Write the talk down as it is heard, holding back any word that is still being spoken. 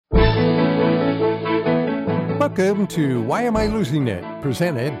Welcome to Why Am I Losing It?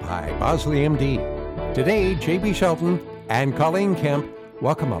 Presented by Bosley MD. Today, JB Shelton and Colleen Kemp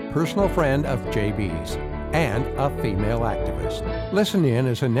welcome a personal friend of JB's and a female activist. Listen in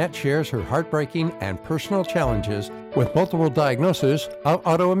as Annette shares her heartbreaking and personal challenges with multiple diagnoses of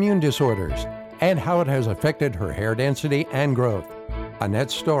autoimmune disorders and how it has affected her hair density and growth.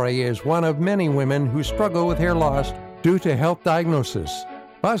 Annette's story is one of many women who struggle with hair loss due to health diagnosis.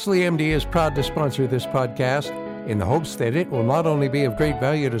 Bosley MD is proud to sponsor this podcast in the hopes that it will not only be of great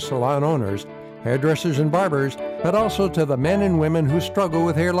value to salon owners, hairdressers, and barbers, but also to the men and women who struggle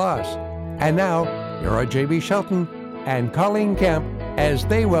with hair loss. And now, here are JB Shelton and Colleen Kemp as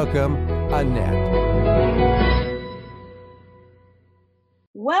they welcome Annette.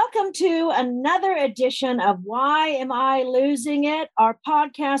 Welcome to another edition of Why Am I Losing It? Our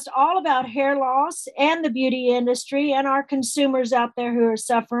podcast all about hair loss and the beauty industry and our consumers out there who are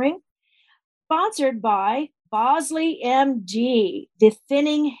suffering. Sponsored by Bosley MD, the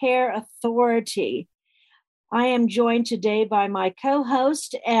Thinning Hair Authority. I am joined today by my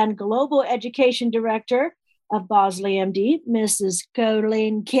co-host and Global Education Director of Bosley MD, Mrs.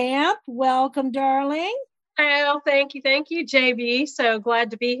 Colleen Kemp. Welcome, darling. Oh, thank you, JB. So glad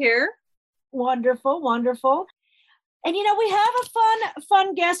to be here. Wonderful, wonderful. And we have a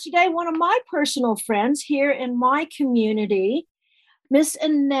fun guest today, one of my personal friends here in my community, Miss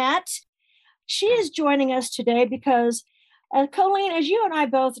Annette. She is joining us today because, Colleen, as you and I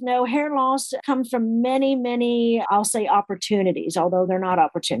both know, hair loss comes from many, I'll say opportunities, although they're not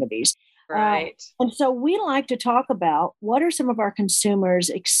opportunities. Right. And so we like to talk about what are some of our consumers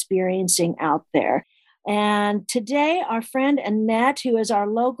experiencing out there. And today, our friend Annette, who is our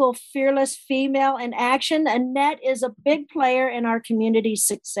local fearless female in action, Annette is a big player in our community's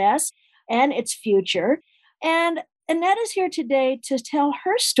success and its future. And Annette is here today to tell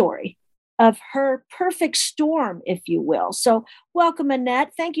her story of her perfect storm, if you will. So welcome,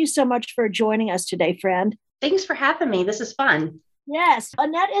 Annette. Thank you so much for joining us today, friend. Thanks for having me. This is fun. Yes,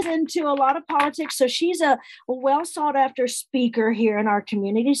 Annette is into a lot of politics, so she's a well sought after speaker here in our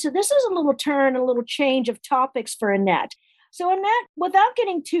community. So this is a little change of topics for Annette. So Annette, without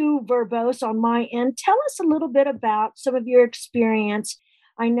getting too verbose on my end, tell us a little bit about some of your experience.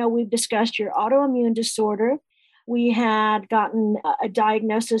 I know we've discussed your autoimmune disorder. We had gotten a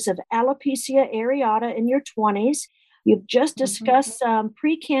diagnosis of alopecia areata in your 20s. You've just discussed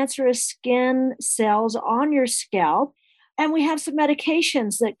precancerous skin cells on your scalp. And we have some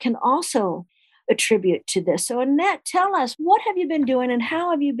medications that can also attribute to this. So Annette, tell us, what have you been doing and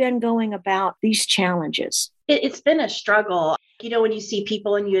how have you been going about these challenges? It's been a struggle. When you see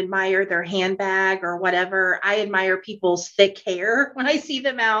people and you admire their handbag or whatever, I admire people's thick hair when I see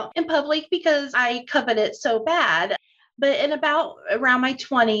them out in public because I covet it so bad. But around my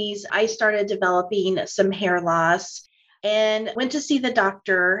 20s, I started developing some hair loss and went to see the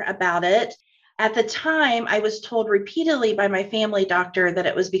doctor about it. At the time, I was told repeatedly by my family doctor that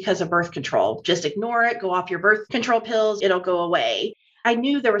it was because of birth control. Just ignore it, go off your birth control pills, it'll go away. I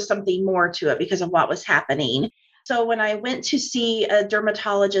knew there was something more to it because of what was happening. So when I went to see a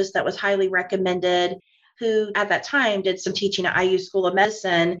dermatologist that was highly recommended, who at that time did some teaching at IU School of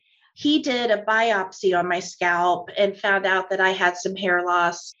Medicine, he did a biopsy on my scalp and found out that I had some hair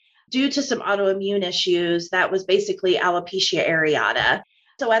loss due to some autoimmune issues that was basically alopecia areata.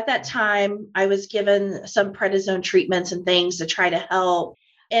 So at that time, I was given some prednisone treatments and things to try to help.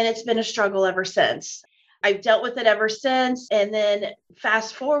 And it's been a struggle ever since. I've dealt with it ever since. And then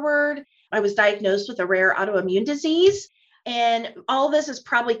fast forward, I was diagnosed with a rare autoimmune disease. And all this is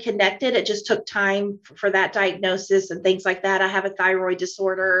probably connected. It just took time for that diagnosis and things like that. I have a thyroid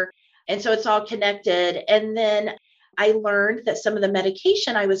disorder. And so it's all connected. And then I learned that some of the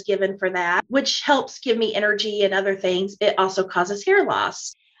medication I was given for that, which helps give me energy and other things, it also causes hair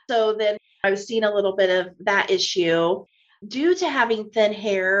loss. So then I was seeing a little bit of that issue due to having thin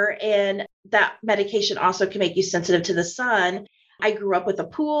hair, and that medication also can make you sensitive to the sun. I grew up with a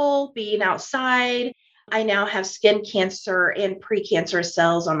pool, being outside. I now have skin cancer and precancerous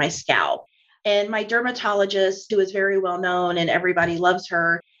cells on my scalp. And my dermatologist, who is very well known and everybody loves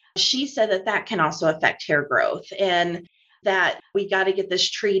her, she said that can also affect hair growth and that we got to get this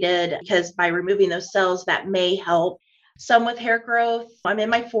treated because by removing those cells, that may help some with hair growth. I'm in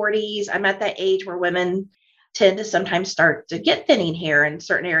my 40s. I'm at that age where women tend to sometimes start to get thinning hair in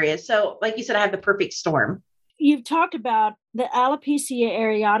certain areas. So like you said, I have the perfect storm. You've talked about the alopecia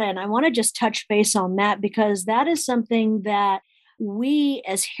areata, and I want to just touch base on that because that is something that we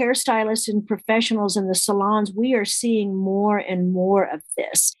as hairstylists and professionals in the salons, we are seeing more and more of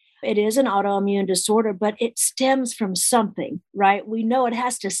this. It is an autoimmune disorder, but it stems from something, right? We know it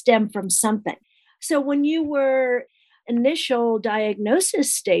has to stem from something. So when you were initial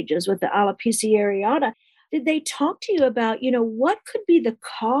diagnosis stages with the alopecia areata, did they talk to you about, what could be the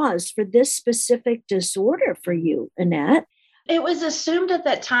cause for this specific disorder for you, Annette? It was assumed at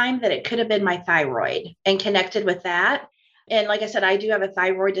that time that it could have been my thyroid and connected with that. And like I said, I do have a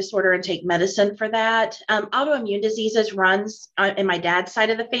thyroid disorder and take medicine for that. Autoimmune diseases runs in my dad's side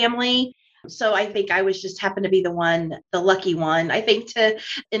of the family. So I think I was just happened to be the lucky one, I think, to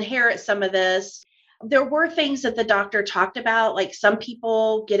inherit some of this. There were things that the doctor talked about, like some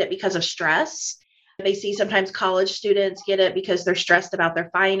people get it because of stress. They see sometimes college students get it because they're stressed about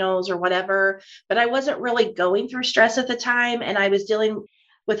their finals or whatever. But I wasn't really going through stress at the time. And I was dealing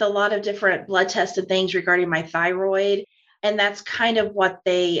with a lot of different blood tests and things regarding my thyroid. And that's kind of what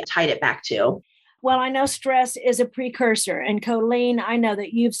they tied it back to. Well, I know stress is a precursor. And Colleen, I know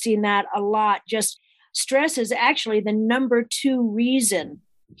that you've seen that a lot. Just stress is actually the number 2 reason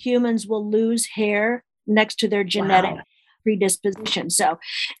humans will lose hair next to their genetic predisposition. So,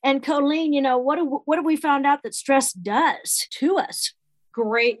 and Colleen, what have we found out that stress does to us?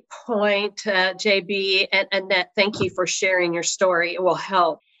 Great point, JB. And Annette, thank you for sharing your story. It will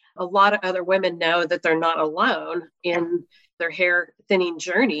help a lot of other women know that they're not alone in their hair thinning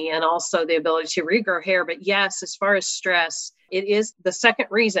journey and also the ability to regrow hair. But yes, as far as stress, it is the second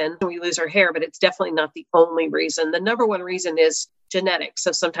reason we lose our hair, but it's definitely not the only reason. The number 1 reason is genetics.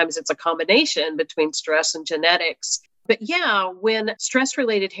 So sometimes it's a combination between stress and genetics. But yeah, when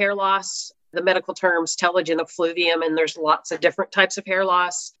stress-related hair loss, the medical terms telogen effluvium, and there's lots of different types of hair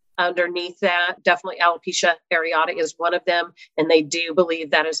loss underneath that. Definitely alopecia areata is one of them. And they do believe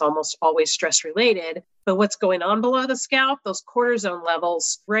that is almost always stress-related. But what's going on below the scalp, those cortisone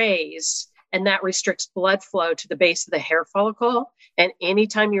levels raise, and that restricts blood flow to the base of the hair follicle. And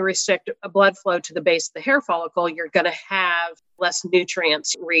anytime you restrict a blood flow to the base of the hair follicle, you're going to have less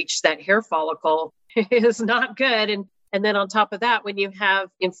nutrients reach that hair follicle. It is not good. And then on top of that, when you have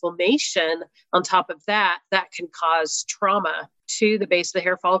inflammation on top of that, that can cause trauma to the base of the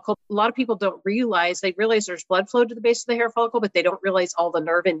hair follicle. A lot of people don't realize, they realize there's blood flow to the base of the hair follicle, but they don't realize all the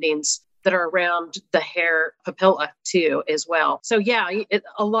nerve endings that are around the hair papilla too as well. So yeah,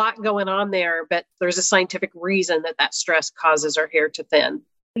 a lot going on there, but there's a scientific reason that stress causes our hair to thin.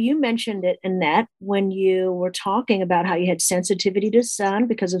 You mentioned it, Annette, when you were talking about how you had sensitivity to sun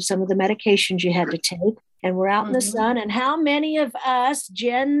because of some of the medications you had to take. And we're out in the sun. And how many of us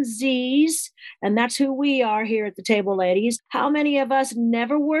Gen Zs, and that's who we are here at the table, ladies, how many of us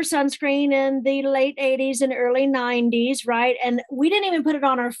never wore sunscreen in the late 80s and early 90s, right? And we didn't even put it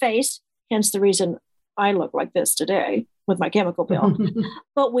on our face, hence the reason I look like this today with my chemical peel.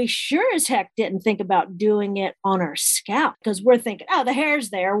 But we sure as heck didn't think about doing it on our scalp because we're thinking, oh, the hair's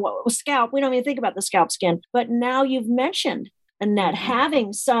there. Well, scalp, we don't even think about the scalp skin. But now you've mentioned, Annette,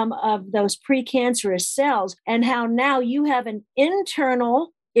 having some of those precancerous cells and how now you have an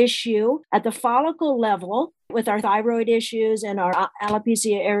internal issue at the follicle level with our thyroid issues and our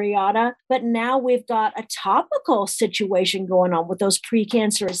alopecia areata. But now we've got a topical situation going on with those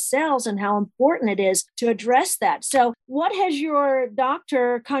precancerous cells and how important it is to address that. So what has your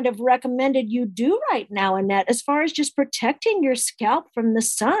doctor kind of recommended you do right now, Annette, as far as just protecting your scalp from the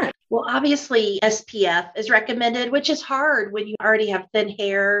sun? Well, obviously SPF is recommended, which is hard when you already have thin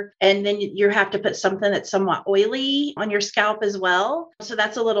hair and then you have to put something that's somewhat oily on your scalp as well. So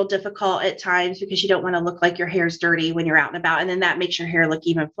that's a little difficult at times because you don't want to look like your hair's dirty when you're out and about. And then that makes your hair look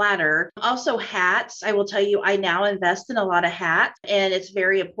even flatter. Also hats. I will tell you, I now invest in a lot of hats and it's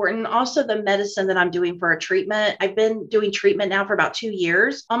very important. Also the medicine that I'm doing for a treatment. I've been doing treatment now for about 2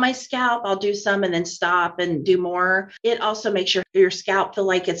 years on my scalp. I'll do some and then stop and do more. It also makes your scalp feel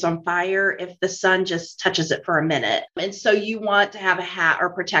like it's on fire if the sun just touches it for a minute. And so you want to have a hat or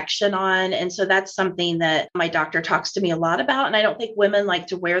protection on. And so that's something that my doctor talks to me a lot about. And I don't think women like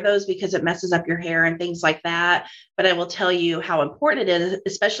to wear those because it messes up your hair and things like that. But I will tell you how important it is,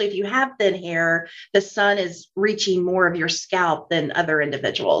 especially if you have thin hair, the sun is reaching more of your scalp than other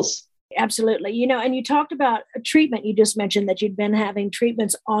individuals. Absolutely. And you talked about a treatment. You just mentioned that you'd been having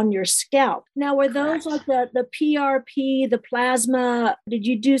treatments on your scalp. Now, were those like the PRP, the plasma? Did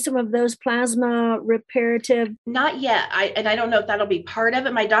you do some of those plasma reparative? Not yet. I don't know if that'll be part of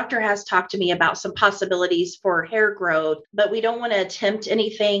it. My doctor has talked to me about some possibilities for hair growth, but we don't want to attempt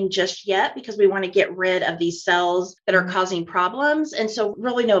anything just yet because we want to get rid of these cells that are causing problems. And so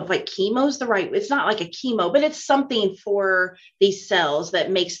really know if like chemo is the right, it's not like a chemo, but it's something for these cells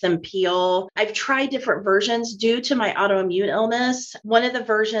that makes them peel heal. I've tried different versions due to my autoimmune illness. One of the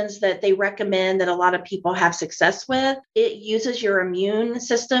versions that they recommend that a lot of people have success with, it uses your immune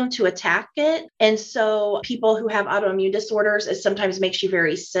system to attack it. And so people who have autoimmune disorders, it sometimes makes you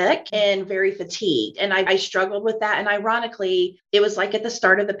very sick and very fatigued. And I struggled with that. And ironically, it was like at the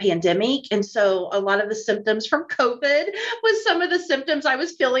start of the pandemic. And so a lot of the symptoms from COVID was some of the symptoms I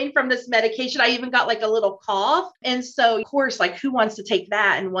was feeling from this medication. I even got like a little cough. And so, of course, like who wants to take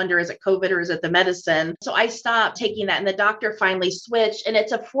that and wonder, is it COVID or is it the medicine? So I stopped taking that. And the doctor finally switched. And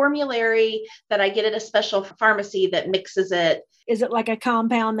it's a formulary that I get at a special pharmacy that mixes it. Is it like a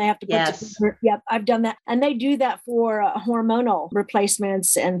compound they have to put Yes. together? Yep, I've done that. And they do that for hormonal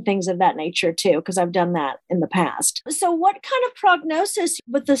replacements and things of that nature too, because I've done that in the past. So what kind of prognosis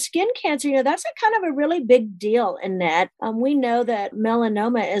with the skin cancer? That's a kind of a really big deal, Annette. We know that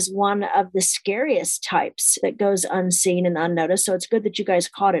melanoma is one of the scariest types that goes unseen and unnoticed. So it's good that you guys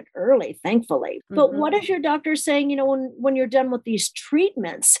caught it early, thankfully. But what is your doctor saying, when you're done with these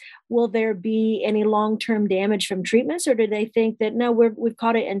treatments, will there be any long-term damage from treatments, or do they think that, no, we've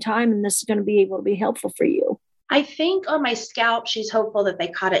caught it in time and this is going to be able to be helpful for you? I think on my scalp, she's hopeful that they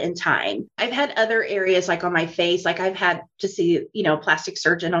caught it in time. I've had other areas like on my face, like I've had to see, plastic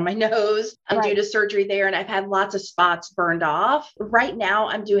surgeon on my nose due to surgery there. And I've had lots of spots burned off. Right now,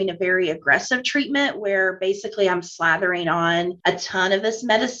 I'm doing a very aggressive treatment where basically I'm slathering on a ton of this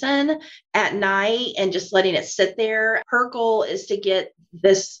medicine at night and just letting it sit there. Her goal is to get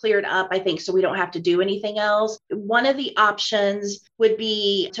this cleared up, I think, so we don't have to do anything else. One of the options would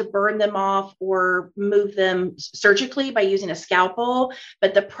be to burn them off or move them surgically by using a scalpel.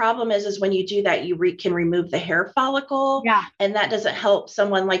 But the problem is when you do that, you can remove the hair follicle. Yeah. And that doesn't help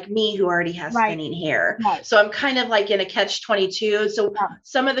someone like me who already has thinning hair. Right. So I'm kind of like in a catch-22. So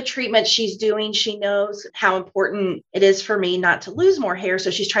some of the treatments she's doing, she knows how important it is for me not to lose more hair.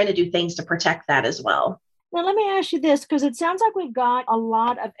 So she's trying to do things to protect that as well. Now, let me ask you this, because it sounds like we've got a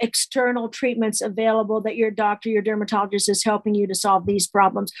lot of external treatments available that your doctor, your dermatologist is helping you to solve these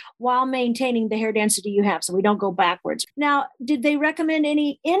problems while maintaining the hair density you have so we don't go backwards. Now, did they recommend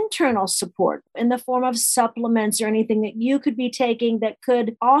any internal support in the form of supplements or anything that you could be taking that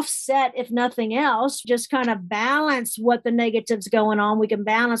could offset, if nothing else, just kind of balance what the negative's going on? We can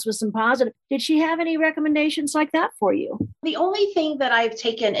balance with some positive. Did she have any recommendations like that for you? The only thing that I've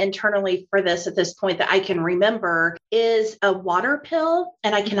taken internally for this at this point that I can remember is a water pill,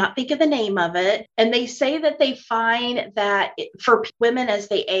 and I cannot think of the name of it. And they say that they find that for women as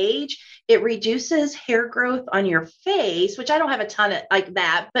they age, it reduces hair growth on your face, which I don't have a ton of like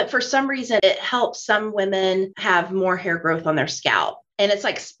that, but for some reason it helps some women have more hair growth on their scalp. And it's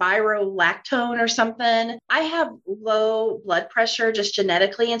like spirolactone or something. I have low blood pressure just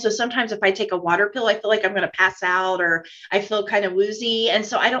genetically. And so sometimes if I take a water pill, I feel like I'm going to pass out or I feel kind of woozy. And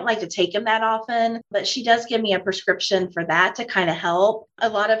so I don't like to take them that often. But she does give me a prescription for that to kind of help. A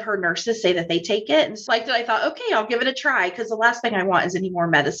lot of her nurses say that they take it. And so I thought, okay, I'll give it a try because the last thing I want is any more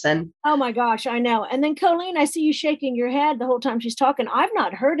medicine. Oh my gosh, I know. And then Colleen, I see you shaking your head the whole time she's talking. I've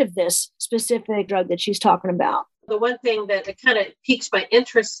not heard of this specific drug that she's talking about. The one thing that kind of piques my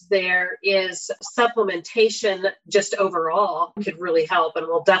interest there is supplementation just overall could really help. And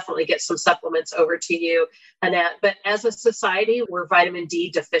we'll definitely get some supplements over to you, Annette. But as a society, we're vitamin D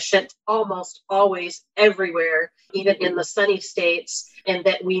deficient almost always everywhere, even in the sunny states, and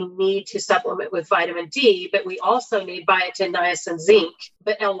that we need to supplement with vitamin D, but we also need biotin, niacin, zinc,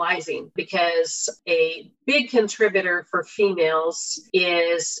 but L-lysine, because a big contributor for females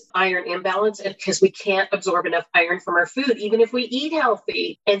is iron imbalance, and because we can't absorb enough iron from our food, even if we eat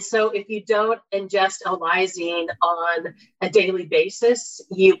healthy. And so if you don't ingest L-lysine on a daily basis,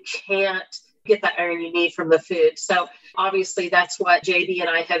 you can't get the iron you need from the food. So obviously that's what JB and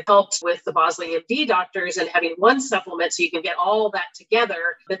I have helped with the Bosley MD doctors and having one supplement so you can get all that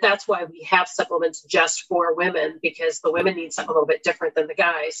together. But that's why we have supplements just for women, because the women need something a little bit different than the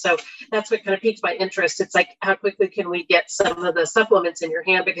guys. So that's what kind of piques my interest. It's like, how quickly can we get some of the supplements in your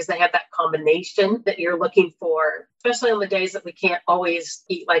hand, because they have that combination that you're looking for, especially on the days that we can't always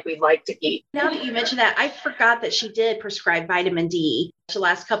eat like we'd like to eat. Now that you mentioned that, I forgot that she did prescribe vitamin D the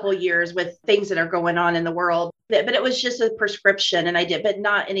last couple of years with things that are going on in the world. But it was just a prescription, and I did, but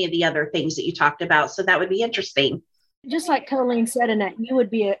not any of the other things that you talked about. So that would be interesting. Just like Colleen said, Annette, you would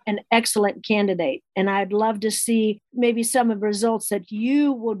be an excellent candidate. And I'd love to see maybe some of the results that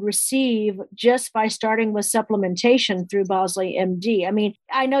you would receive just by starting with supplementation through Bosley MD. I mean,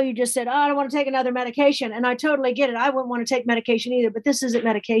 I know you just said, I don't want to take another medication. And I totally get it. I wouldn't want to take medication either, but this isn't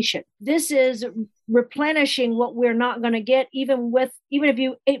medication. This is replenishing what we're not going to get, even if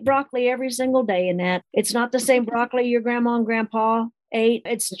you ate broccoli every single day, Annette. It's not the same broccoli your grandma and grandpa ate.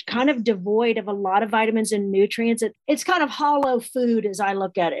 It's kind of devoid of a lot of vitamins and nutrients. It's kind of hollow food as I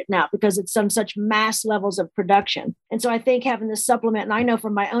look at it now because it's on such mass levels of production. And so I think having this supplement, and I know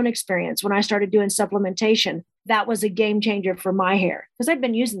from my own experience, when I started doing supplementation, that was a game changer for my hair because I've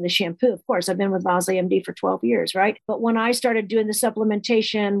been using the shampoo. Of course, I've been with Bosley MD for 12 years, right? But when I started doing the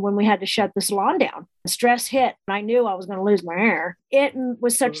supplementation, when we had to shut the salon down, stress hit, and I knew I was going to lose my hair. It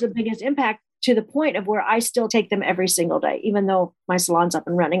was such the biggest impact to the point of where I still take them every single day, even though my salon's up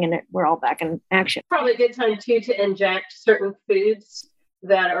and running and we're all back in action. Probably a good time too to inject certain foods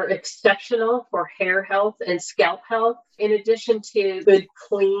that are exceptional for hair health and scalp health, in addition to good,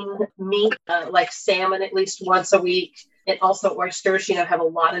 clean meat, like salmon at least once a week. And also oysters, have a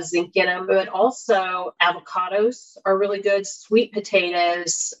lot of zinc in them, but also avocados are really good, sweet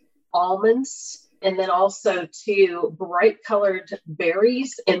potatoes, almonds, and then also too, bright colored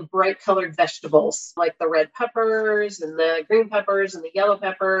berries and bright colored vegetables like the red peppers and the green peppers and the yellow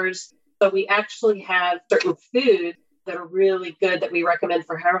peppers. So we actually have certain foods that are really good that we recommend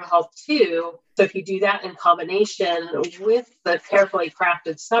for hair health too. So if you do that in combination with the carefully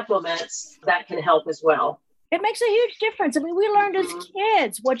crafted supplements, that can help as well. It makes a huge difference. I mean, we learned as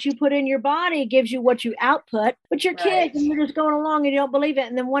kids, what you put in your body gives you what you output, but you're kids and you're just going along and you don't believe it.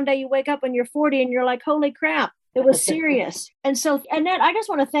 And then one day you wake up and you're 40 and you're like, holy crap, it was serious. And so, Annette, I just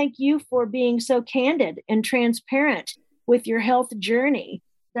want to thank you for being so candid and transparent with your health journey.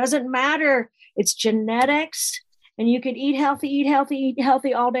 Doesn't matter. It's genetics. And you can eat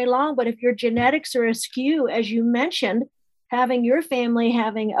healthy all day long. But if your genetics are askew, as you mentioned, having your family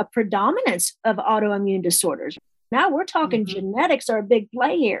having a predominance of autoimmune disorders. Now we're talking genetics are a big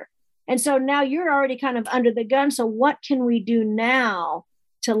play here. And so now you're already kind of under the gun. So what can we do now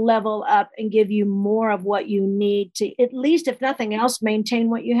to level up and give you more of what you need to, at least if nothing else, maintain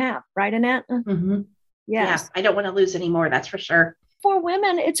what you have? Right, Annette? Mm-hmm. Yes. Yeah, I don't want to lose any more. That's for sure. For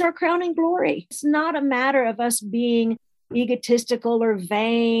women, it's our crowning glory. It's not a matter of us being egotistical or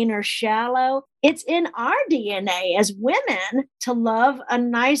vain or shallow. It's in our DNA as women to love a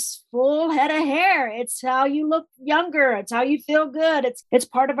nice full head of hair. It's how you look younger. It's how you feel good. It's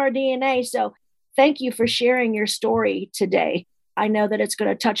part of our DNA. So thank you for sharing your story today. I know that it's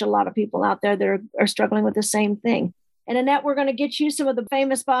going to touch a lot of people out there that are struggling with the same thing. And Annette, we're going to get you some of the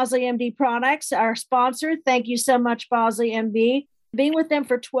famous Bosley MD products, our sponsor. Thank you so much, Bosley MD. Being with them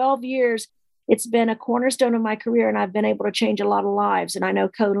for 12 years, it's been a cornerstone of my career, and I've been able to change a lot of lives. And I know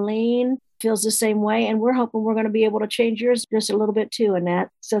Colleen feels the same way, and we're hoping we're going to be able to change yours just a little bit too, Annette.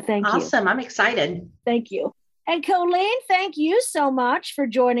 So thank you. Awesome. I'm excited. Thank you. And Colleen, thank you so much for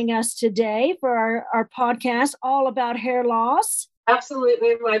joining us today for our podcast all about hair loss.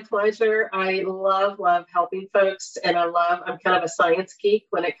 Absolutely. My pleasure. I love helping folks, and I'm kind of a science geek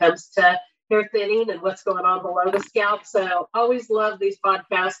when it comes to hair thinning and what's going on below the scalp. So always love these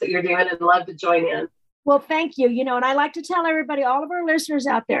podcasts that you're doing and love to join in. Well, thank you. And I like to tell everybody, all of our listeners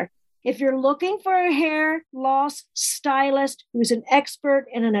out there, if you're looking for a hair loss stylist who's an expert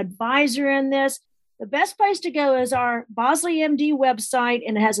and an advisor in this, the best place to go is our Bosley MD website,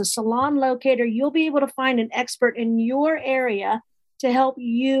 and it has a salon locator. You'll be able to find an expert in your area to help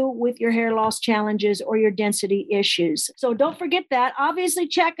you with your hair loss challenges or your density issues. So don't forget that. Obviously,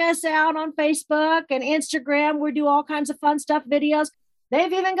 check us out on Facebook and Instagram. We do all kinds of fun stuff, videos.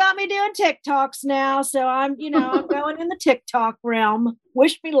 They've even got me doing TikToks now. So I'm going in the TikTok realm.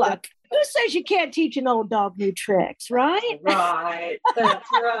 Wish me luck. Who says you can't teach an old dog new tricks, right? Right. That's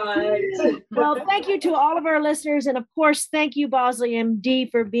right. Well, thank you to all of our listeners. And of course, thank you, Bosley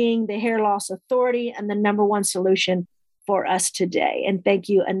MD, for being the hair loss authority and the number one solution for us today. And thank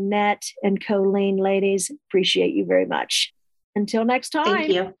you, Annette and Colleen, ladies. Appreciate you very much. Until next time. Thank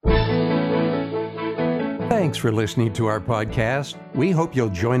you. Thanks for listening to our podcast. We hope you'll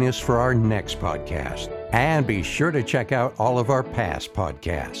join us for our next podcast. And be sure to check out all of our past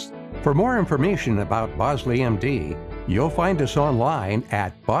podcasts. For more information about Bosley MD, you'll find us online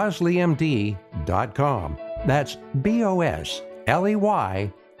at bosleymd.com. That's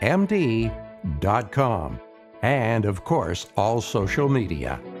BOSLEYMD.com. And, of course, all social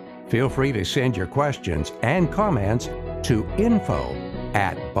media. Feel free to send your questions and comments to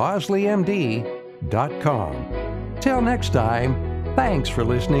info@bosleymd.com. Till next time, thanks for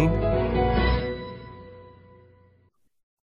listening.